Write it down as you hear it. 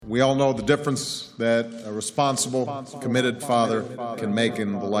We all know the difference that a responsible, committed father can make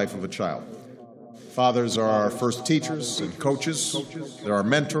in the life of a child. Fathers are our first teachers and coaches. They're our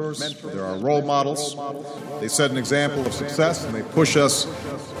mentors. They're our role models. They set an example of success, and they push us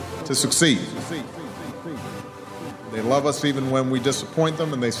to succeed. They love us even when we disappoint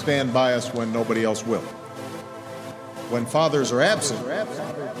them, and they stand by us when nobody else will. When fathers are absent,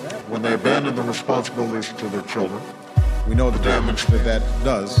 when they abandon the responsibilities to their children, we know the damage that that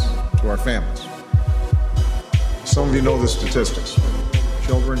does to our families. Some of you know the statistics.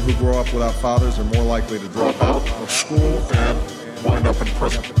 Children who grow up without fathers are more likely to drop out of school and wind up in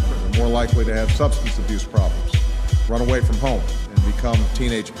prison. They're more likely to have substance abuse problems, run away from home, and become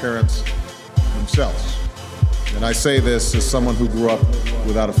teenage parents themselves. And I say this as someone who grew up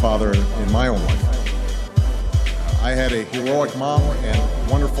without a father in my own life. I had a heroic mom and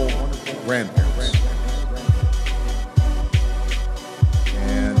wonderful grandparents.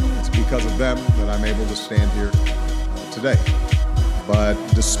 And it's because of them that I'm able to stand here today. But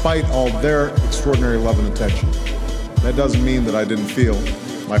despite all their extraordinary love and attention, that doesn't mean that I didn't feel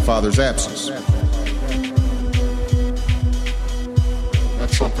my father's absence.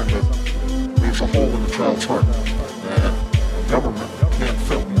 That's something that leaves a hole in the child's heart that government can't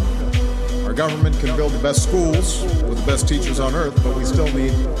fill. Our government can build the best schools with the best teachers on earth, but we still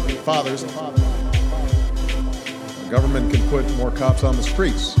need fathers. Government can put more cops on the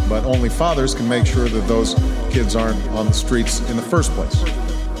streets, but only fathers can make sure that those kids aren't on the streets in the first place.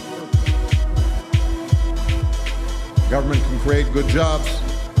 Government can create good jobs,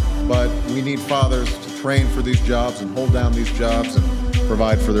 but we need fathers to train for these jobs and hold down these jobs and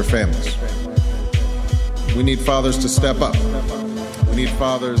provide for their families. We need fathers to step up. We need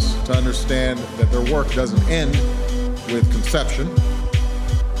fathers to understand that their work doesn't end with conception.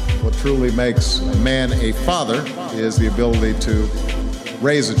 What truly makes a man a father is the ability to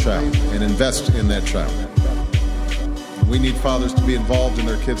raise a child and invest in that child. We need fathers to be involved in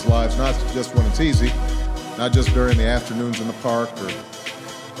their kids' lives, not just when it's easy, not just during the afternoons in the park or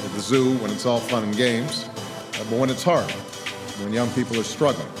at the zoo when it's all fun and games, but when it's hard, when young people are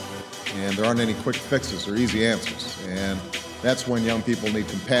struggling and there aren't any quick fixes or easy answers. And that's when young people need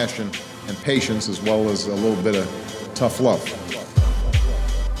compassion and patience as well as a little bit of tough love.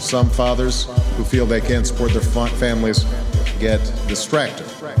 Some fathers who feel they can't support their families get distracted.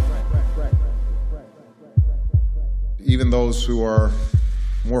 Even those who are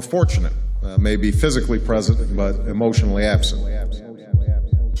more fortunate may be physically present but emotionally absent.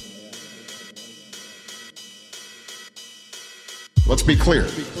 Let's be clear.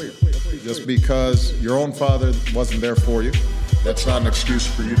 Just because your own father wasn't there for you, that's not an excuse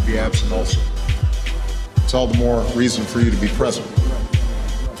for you to be absent also. It's all the more reason for you to be present.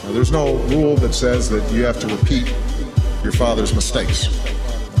 Now, there's no rule that says that you have to repeat your father's mistakes.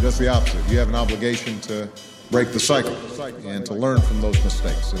 Just the opposite. You have an obligation to break the cycle and to learn from those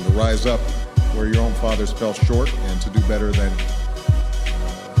mistakes and to rise up where your own fathers fell short and to do better than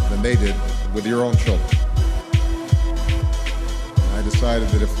they did with your own children. And I decided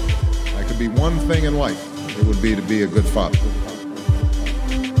that if I could be one thing in life, it would be to be a good father.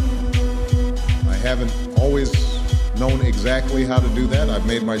 I haven't always known exactly how to do that. I've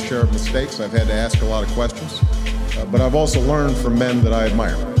made my share of mistakes. I've had to ask a lot of questions. But I've also learned from men that I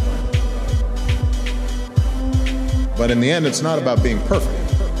admire. But in the end, it's not about being perfect.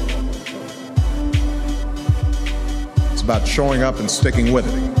 It's about showing up and sticking with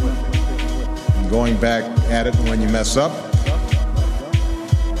it. And going back at it when you mess up.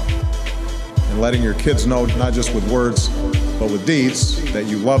 And letting your kids know, not just with words, but with deeds, that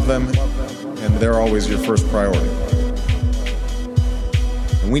you love them and they're always your first priority.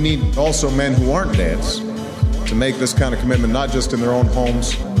 And we need also men who aren't dads to make this kind of commitment, not just in their own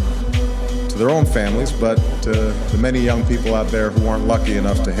homes, to their own families, but to the many young people out there who aren't lucky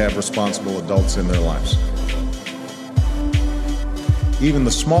enough to have responsible adults in their lives. Even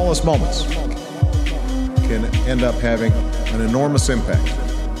the smallest moments can end up having an enormous impact,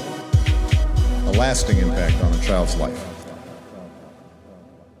 a lasting impact on a child's life.